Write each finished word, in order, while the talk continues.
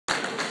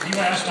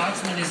Lieber Herr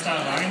Staatsminister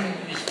Rhein,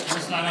 ich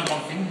muss leider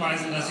darauf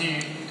hinweisen, dass Sie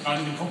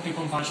gerade dem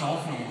Publikum falsche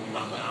Hoffnungen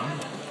gemacht haben.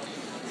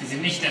 Sie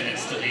sind nicht der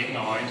letzte Redner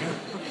heute.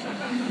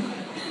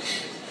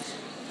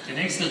 Der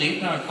nächste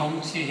Redner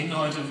kommt hierhin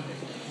heute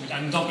mit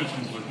einem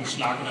doppelten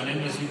Brückenschlag, oder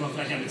nennen wir es lieber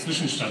vielleicht eine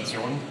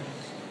Zwischenstation.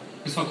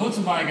 Bis vor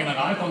kurzem war er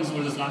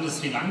Generalkonsul des Landes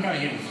Sri Lanka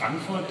hier in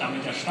Frankfurt,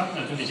 damit der Stadt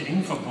natürlich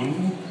eng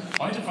verbunden.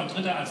 Heute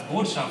vertritt er als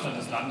Botschafter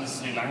des Landes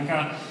Sri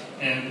Lanka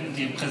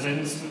die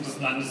Präsenz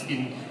des Landes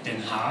in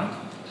Den Haag,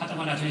 hat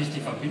aber natürlich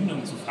die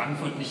Verbindung zu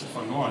Frankfurt nicht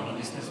verloren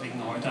und ist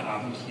deswegen heute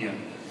Abend hier.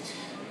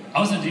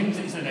 Außerdem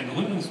ist er der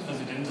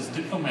Gründungspräsident des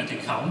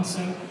Diplomatic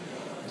Council.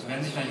 Sie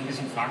werden sich vielleicht ein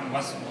bisschen fragen,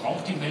 was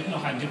braucht die Welt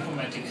noch ein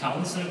Diplomatic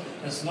Council?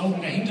 Der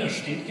Slogan dahinter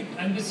steht, gibt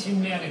ein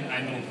bisschen mehr den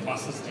Eindruck,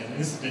 was es denn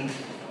ist. Denn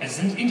es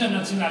sind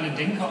internationale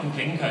Denker und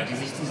Denker, die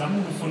sich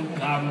zusammengefunden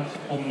haben,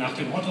 um nach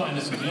dem Motto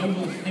eines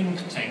Global Think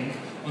Tank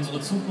unsere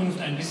Zukunft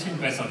ein bisschen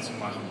besser zu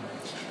machen.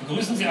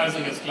 Begrüßen Sie also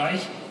jetzt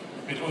gleich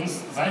mit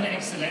uns seine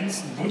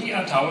Exzellenz Buddhi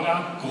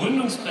Athauda,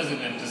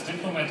 Gründungspräsident des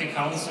Diplomatic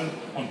Council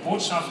und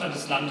Botschafter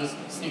des Landes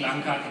Sri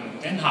Lanka in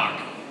Den Haag.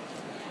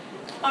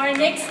 Our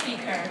next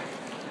speaker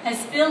has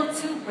built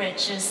 2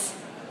 bridges,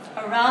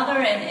 or rather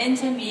an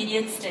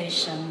intermediate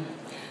station.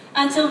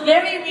 Until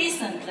very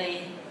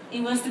recently,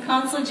 he was the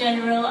Consul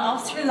General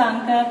of Sri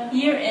Lanka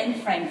here in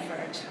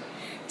Frankfurt.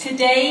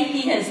 Today,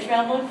 he has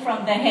traveled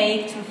from The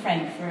Hague to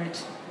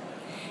Frankfurt.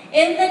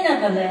 In the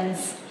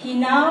Netherlands, he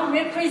now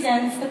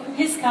represents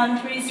his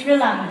country, Sri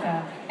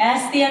Lanka,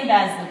 as the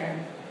ambassador.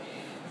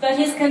 But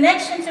his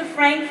connection to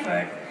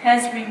Frankfurt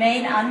has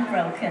remained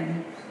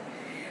unbroken.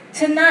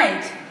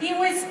 Tonight, he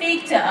will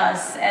speak to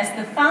us as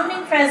the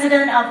founding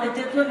president of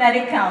the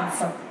Diplomatic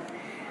Council.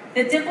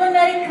 The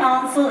Diplomatic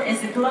Council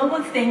is a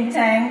global think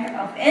tank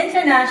of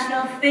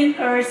international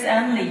thinkers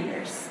and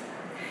leaders.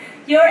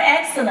 Your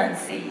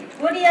Excellency,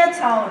 Buddhi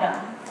Athauda,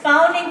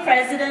 founding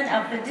president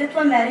of the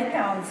Diplomatic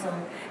Council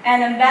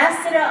and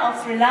ambassador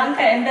of Sri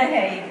Lanka in The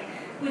Hague,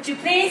 would you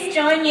please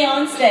join me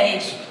on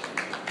stage?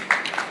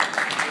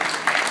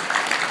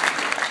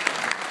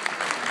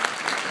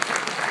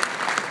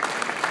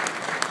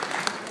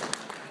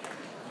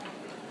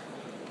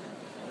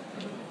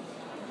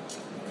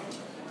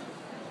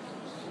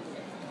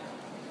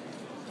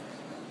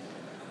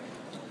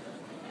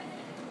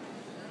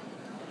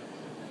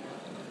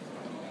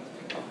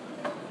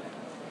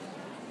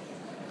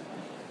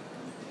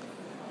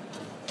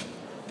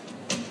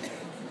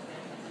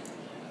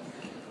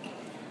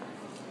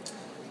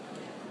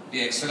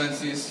 Dear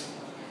Excellencies,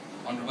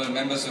 Honourable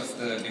Members of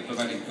the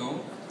Diplomatic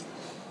Corps,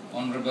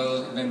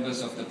 Honourable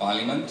Members of the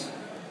Parliament,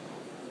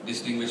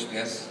 distinguished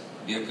guests,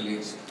 dear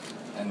colleagues,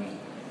 and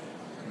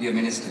dear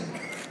Minister.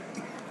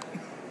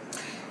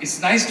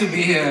 It's nice to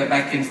be here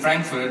back in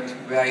Frankfurt,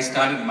 where I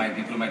started my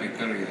diplomatic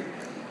career.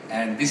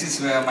 And this is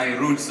where my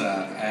roots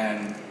are,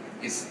 and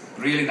it's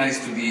really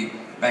nice to be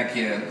back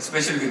here,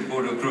 especially with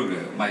Bodo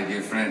Kruger, my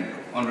dear friend,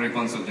 Honorary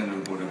Consul General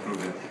Bodo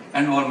Kruger,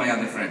 and all my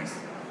other friends.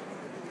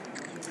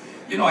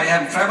 You know, I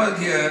have traveled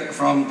here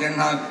from Den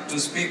Haag to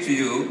speak to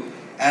you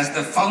as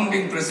the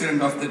founding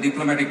president of the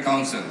Diplomatic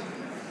Council.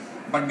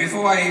 But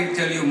before I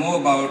tell you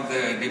more about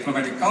the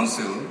Diplomatic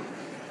Council,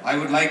 I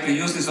would like to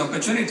use this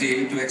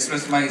opportunity to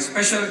express my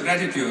special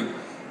gratitude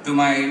to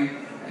my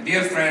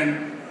dear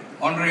friend,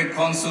 Honorary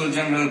Consul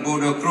General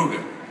Bodo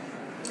Kruger.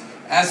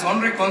 As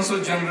Honorary Consul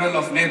General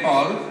of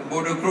Nepal,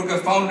 Bodo Kruger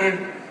founded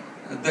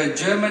the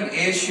German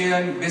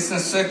Asian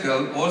Business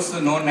Circle, also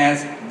known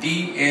as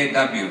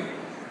DAW,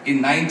 in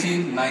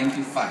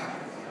 1995,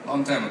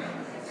 long time ago.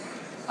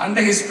 Under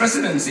his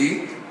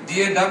presidency,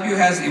 DAW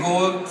has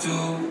evolved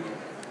to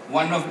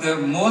one of the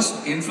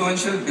most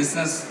influential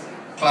business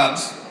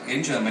clubs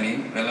in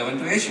Germany relevant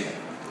to Asia.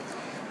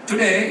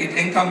 Today, it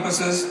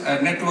encompasses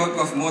a network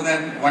of more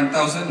than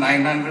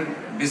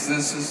 1,900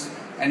 businesses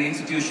and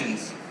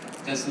institutions,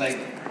 just like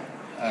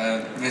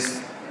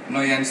Ms.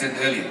 Noyan said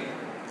earlier.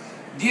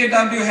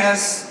 DAW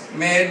has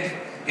made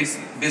its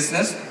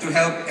business to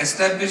help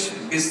establish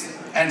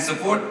and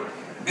support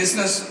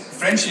business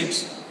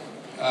friendships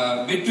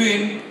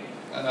between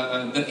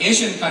the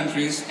Asian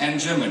countries and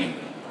Germany.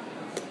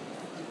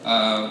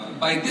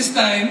 By this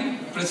time,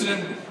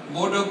 President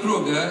Bodo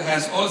Kruger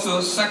has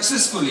also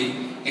successfully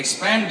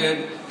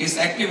expanded his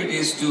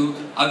activities to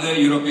other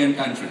European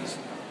countries.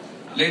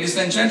 Ladies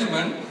and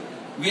gentlemen,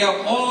 we are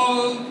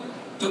all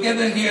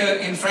together here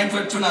in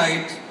Frankfurt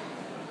tonight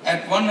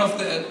at one of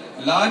the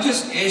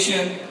largest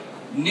Asian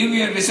New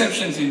Year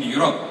receptions in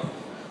Europe.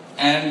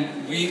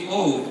 And we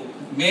owe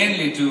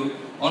mainly to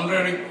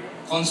Honorary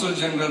Consul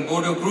General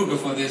Bodo Kruger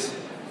for this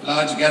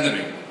large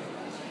gathering.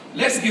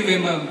 Let's give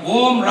him a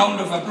warm round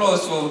of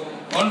applause for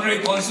Honorary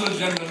Consul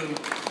General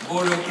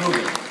Bodo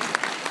Kruger.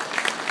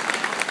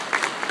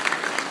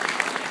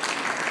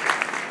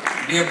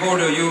 Dear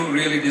Bodo, you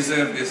really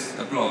deserve this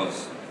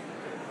applause.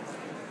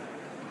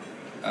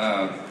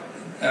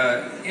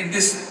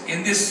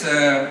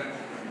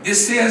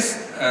 This year's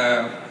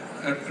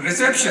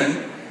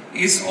reception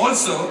is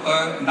also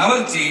a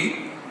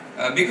novelty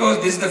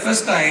because this is the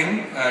first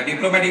time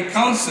Diplomatic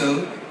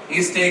Council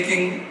is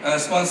taking a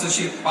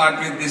sponsorship part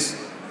with this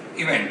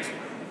event.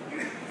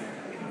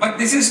 But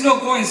this is no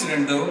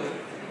coincidence though.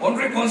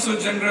 Honorary Consul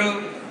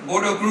General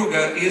Bodo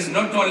Kruger is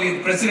not only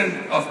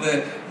president of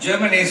the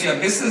German Asia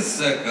Business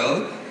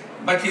Circle,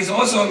 but he's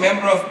also a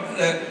member of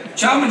the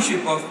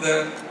chairmanship of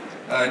the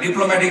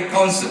Diplomatic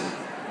Council.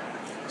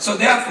 So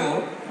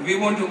therefore, we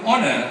want to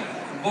honor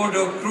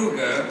Bodo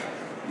Kruger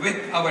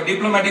with our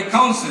Diplomatic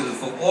Council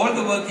for all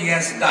the work he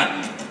has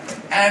done,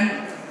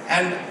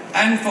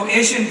 and for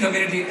Asian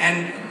community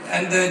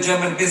and the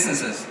German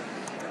businesses.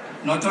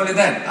 Not only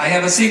that, I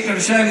have a secret to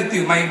share with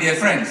you, my dear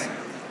friends.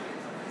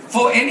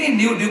 For any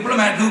new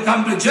diplomat who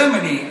come to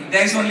Germany,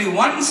 there is only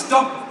one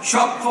stop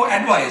shop for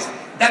advice.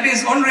 That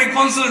is Honorary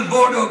Consul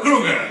Bodo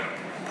Kruger.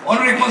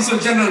 Honorary Consul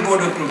General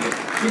Bodo Kruger.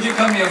 Could you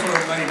come here for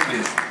a minute,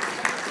 please?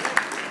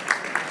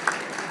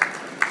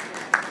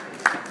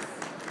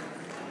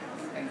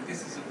 And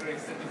this is a great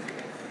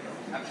certificate.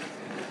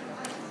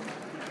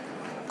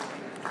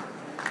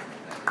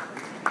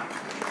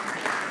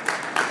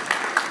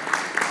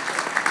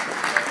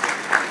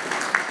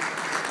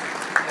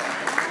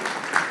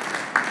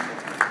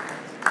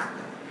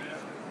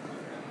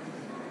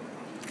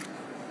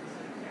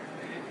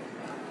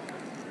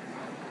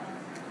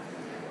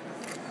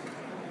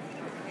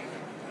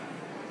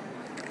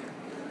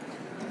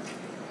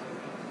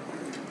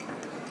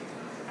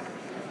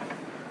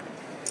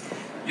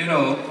 You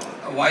know,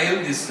 while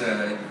this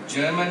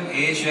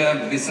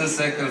German-Asia Business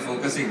Circle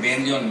focusing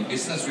mainly on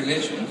business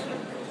relations,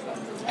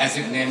 as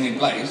its name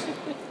implies,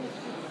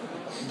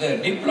 the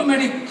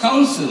Diplomatic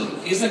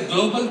Council is a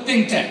global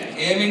think tank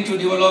aiming to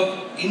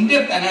develop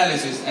in-depth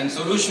analysis and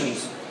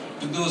solutions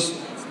to those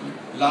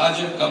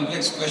larger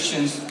complex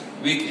questions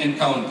we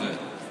encounter.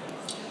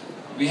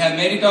 We have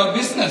made it our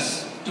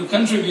business to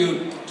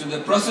contribute to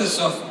the process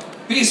of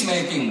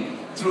peacemaking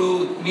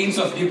through means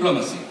of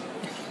diplomacy.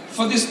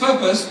 For this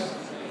purpose,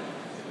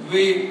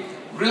 we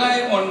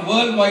rely on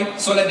worldwide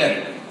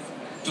solidarity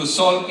to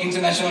solve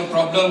international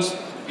problems,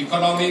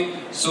 economic,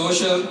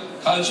 social,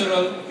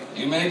 cultural,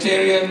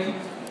 humanitarian,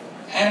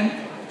 and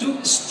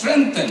to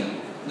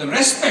strengthen the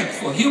respect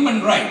for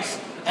human rights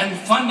and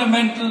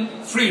fundamental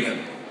freedom.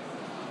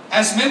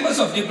 As members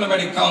of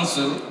Diplomatic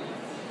Council,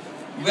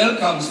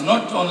 welcomes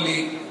not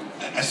only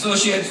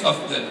associates of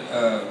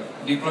the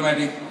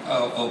diplomatic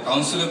or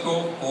consular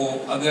corps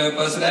or other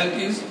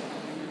personalities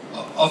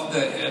of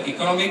the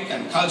economic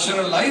and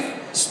cultural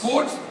life,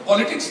 sports,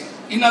 politics.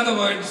 In other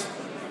words,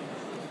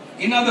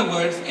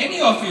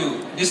 any of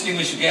you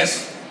distinguished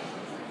guests,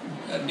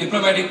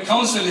 Diplomatic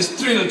Council is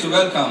thrilled to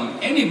welcome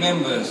any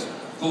members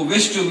who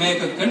wish to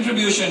make a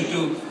contribution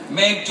to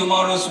make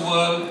tomorrow's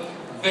world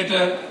a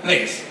better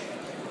place.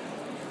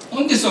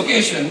 On this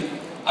occasion,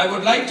 I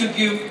would like to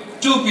give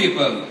two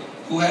people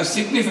who have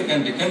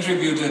significantly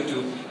contributed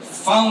to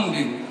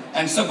founding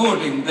and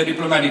supporting the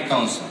Diplomatic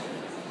Council.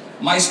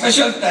 My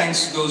special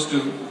thanks goes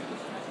to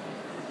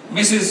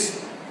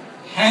Mrs.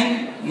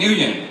 Han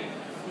Nguyen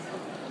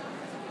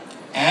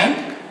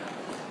and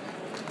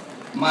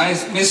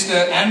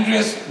Mr.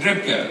 Andreas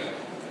Dripker.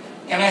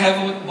 Can I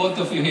have both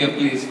of you here,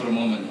 please, for a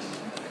moment?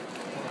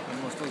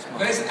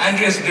 Where is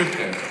Andreas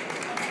Dripker,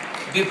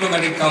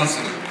 Diplomatic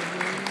Council,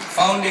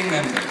 founding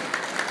member?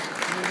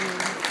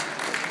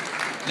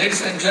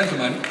 Ladies and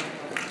gentlemen,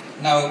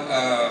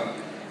 now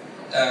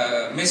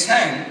Ms.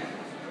 Han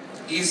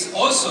is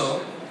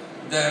also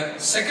the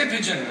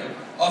Secretary General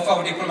of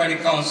our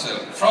Diplomatic Council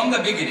from the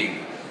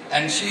beginning,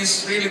 and she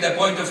is really the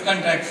point of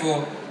contact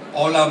for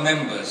all our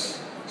members.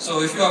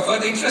 So if you are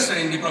further interested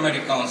in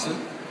Diplomatic Council,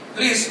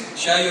 please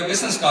share your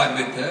business card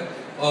with her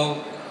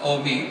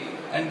or me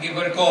and give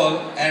her a call,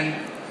 and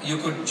you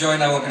could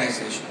join our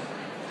organization.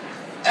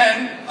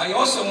 And I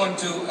also want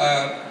to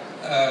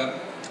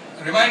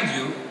remind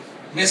you,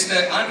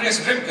 Mr.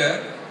 Andreas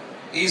Dripker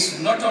is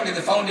not only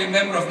the founding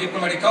member of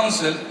Diplomatic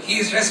Council, he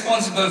is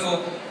responsible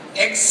for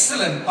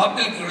excellent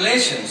public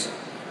relations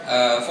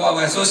for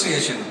our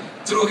association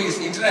through his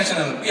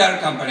international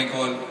PR company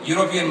called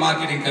European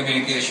Marketing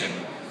Communication.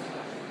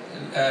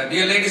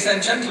 Dear ladies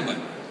and gentlemen,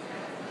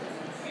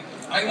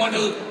 I want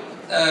to,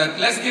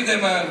 let's give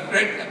them a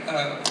great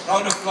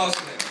round of applause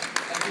for them.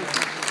 Thank you.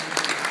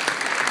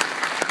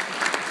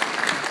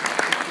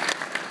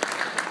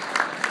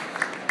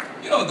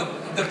 You know,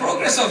 the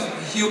progress of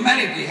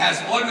humanity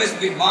has always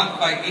been marked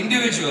by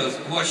individuals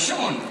who have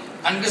shown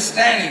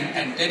understanding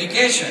and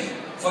dedication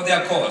for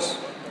their cause.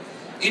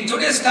 In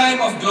today's time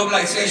of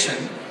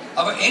globalization,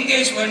 our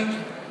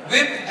engagement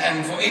with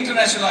and for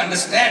international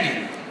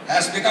understanding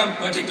has become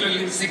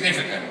particularly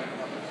significant.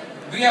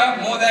 We are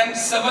more than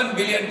 7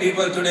 billion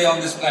people today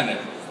on this planet.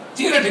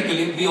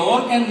 Theoretically, we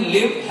all can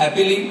live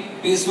happily,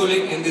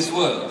 peacefully in this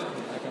world.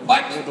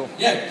 But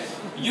yet,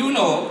 you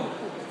know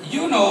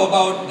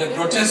about the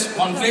grotesque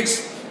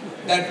conflicts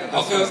that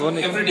occur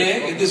every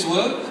day in this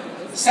world.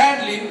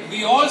 Sadly,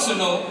 we also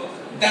know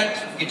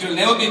that it will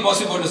never be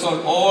possible to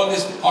solve all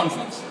these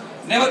conflicts.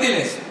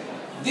 Nevertheless,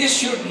 this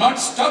should not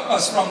stop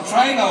us from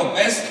trying our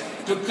best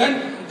to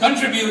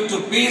contribute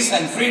to peace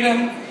and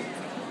freedom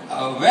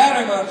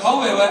wherever,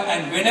 however,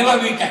 and whenever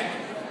we can.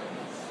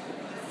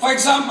 For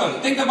example,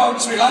 think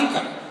about Sri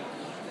Lanka,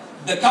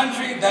 the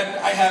country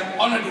that I have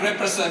honored to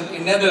represent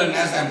in Netherlands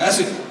as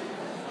ambassador.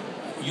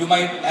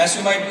 As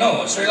you might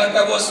know, Sri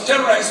Lanka was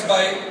terrorized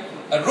by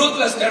a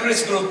ruthless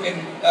terrorist group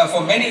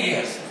for many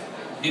years,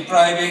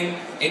 depriving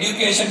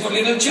education for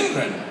little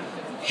children,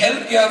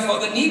 healthcare for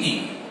the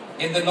needy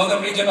in the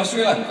northern region of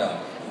Sri Lanka.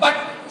 But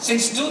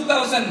since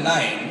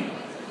 2009,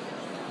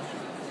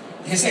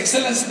 His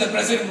Excellency the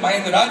President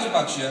Mahinda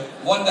Rajapaksa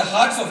won the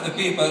hearts of the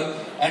people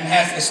and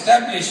has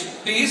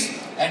established peace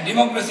and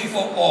democracy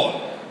for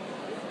all.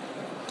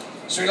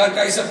 Sri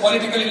Lanka is a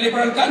politically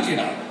liberal country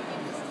now,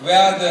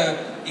 where the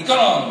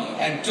economy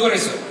and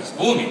tourism is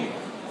booming,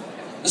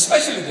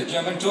 especially the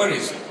German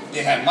tourists.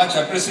 They have much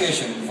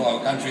appreciation for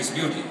our country's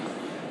beauty.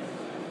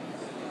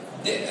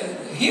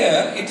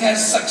 Here, it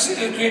has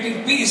succeeded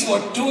creating peace for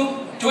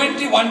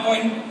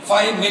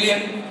 21.5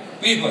 million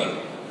people,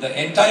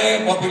 the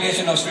entire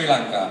population of Sri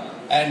Lanka,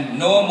 and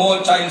no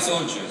more child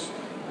soldiers.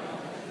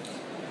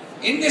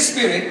 In this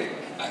spirit,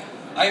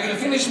 I will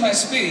finish my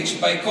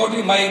speech by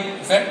quoting my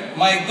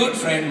good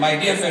friend, my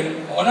dear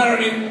friend,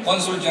 Honorary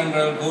Consul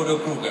General Bodo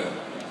Kruger.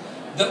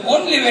 The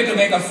only way to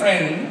make a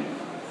friend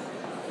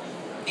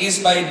is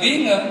by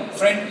being a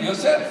friend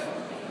yourself.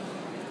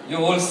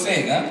 You're all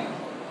saying, huh?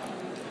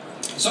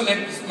 So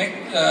let's make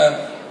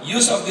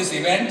use of this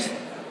event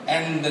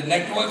and the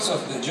networks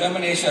of the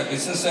German Asia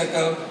Business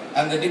Circle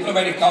and the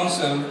Diplomatic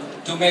Council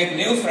to make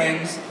new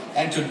friends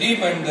and to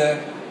deepen the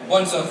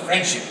bonds of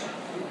friendship.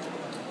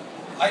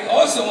 I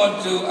also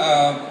want to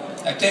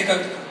take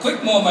a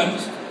quick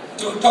moment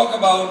to talk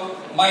about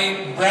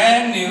my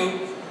brand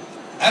new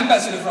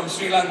ambassador from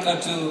Sri Lanka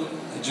to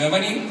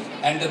Germany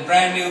and the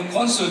brand new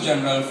Consul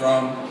General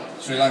from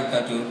Sri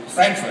Lanka to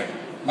Frankfurt.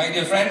 My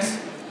dear friends,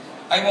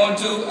 I want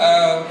to,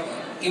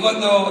 even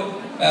though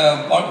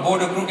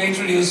Bodo Kruger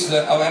introduced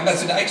our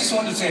ambassador, I just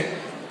want to say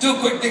two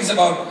quick things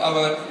about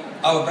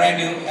our brand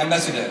new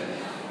ambassador.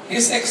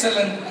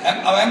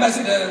 Our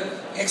ambassador,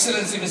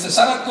 Excellency Mr.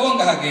 Sarat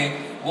Kongahage,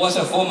 was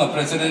a former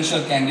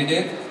presidential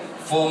candidate,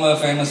 former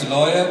famous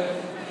lawyer,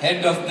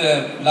 head of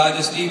the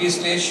largest TV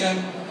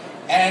station,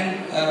 and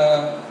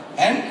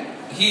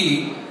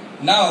he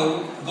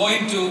now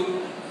going to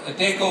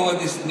take over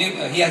this new,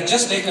 he has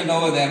just taken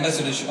over the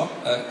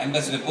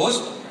ambassador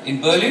post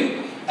in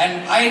Berlin,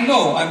 and I'm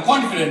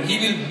confident he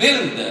will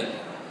build the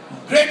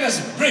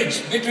greatest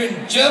bridge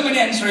between Germany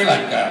and Sri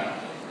Lanka.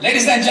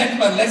 Ladies and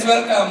gentlemen, let's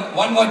welcome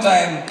one more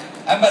time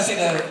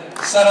Ambassador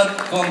Sarat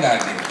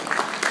Kongahage.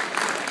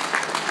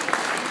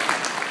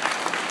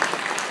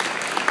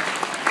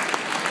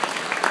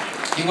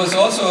 He was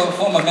also a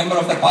former member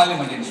of the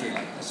parliament in Sri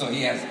Lanka, so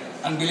he has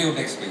unbelievable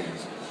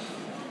experience.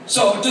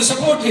 So to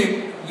support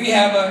him, we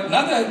have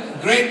another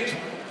great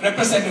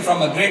representative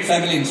from a great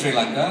family in Sri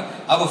Lanka,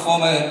 our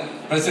former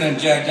President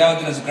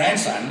Jayawardena's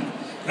grandson,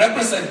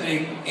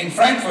 representing in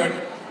Frankfurt,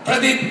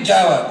 Pradeep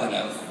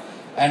Jayawardena.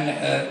 And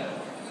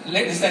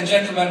ladies and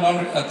gentlemen,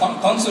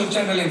 Consul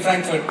General in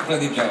Frankfurt,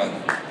 Pradeep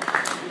Jayawardena.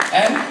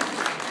 And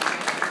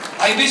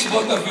I wish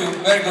both of you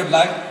very good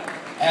luck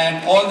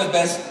and all the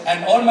best.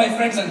 And all my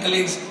friends and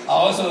colleagues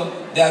are also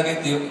there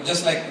with you,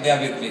 just like they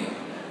are with me.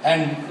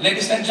 And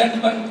ladies and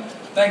gentlemen,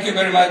 thank you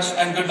very much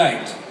and good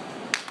night.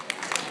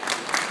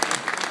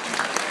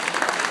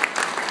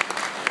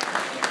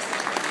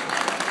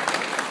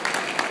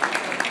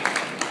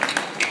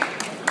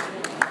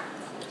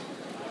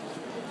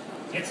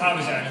 Jetzt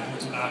habe ich eine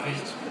gute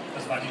Nachricht.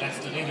 Das war die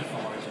letzte Rede für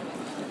heute.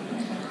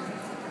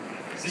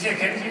 Sicher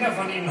kennt jeder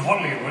von Ihnen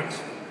Hollywood.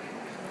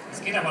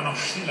 Es geht aber noch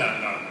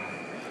schillernder,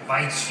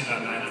 weit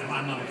schillernder in einem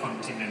anderen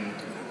Kontinent.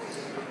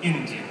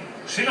 Indien.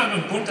 Schillernd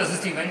und bunt, das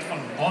ist die Welt von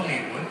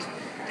Bollywood,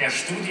 der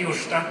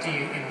Studiostadt, die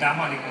im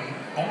damaligen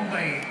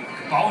Bombay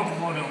gebaut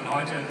wurde und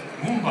heute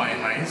Mumbai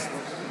heißt.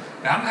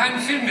 Wir haben keinen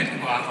Film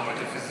mitgebracht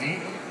heute für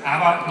Sie,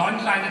 aber 9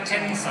 kleine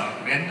Tänzer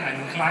werden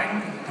einen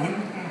kleinen,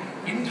 bunten,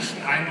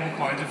 indischen Eindruck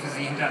heute für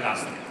Sie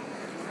hinterlassen.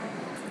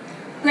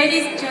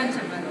 Ladies and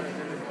gentlemen,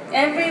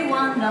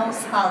 everyone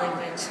knows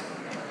Hollywood,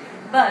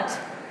 but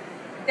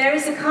there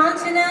is a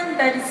continent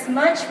that is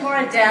much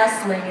more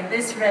dazzling in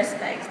this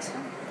respect,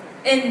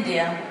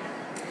 India.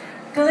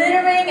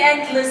 Glittering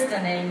and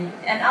glistening,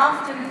 and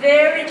often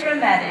very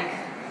dramatic,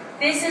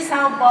 this is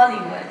how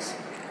Bollywood,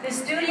 the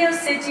studio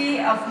city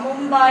of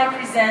Mumbai,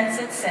 presents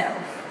itself.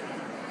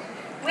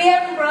 We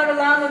haven't brought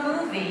along a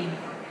movie.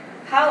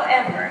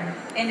 However,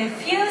 in a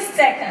few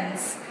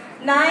seconds,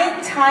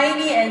 9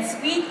 tiny and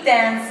sweet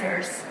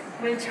dancers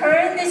will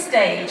turn the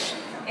stage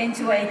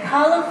into a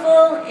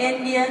colorful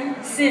Indian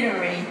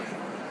scenery.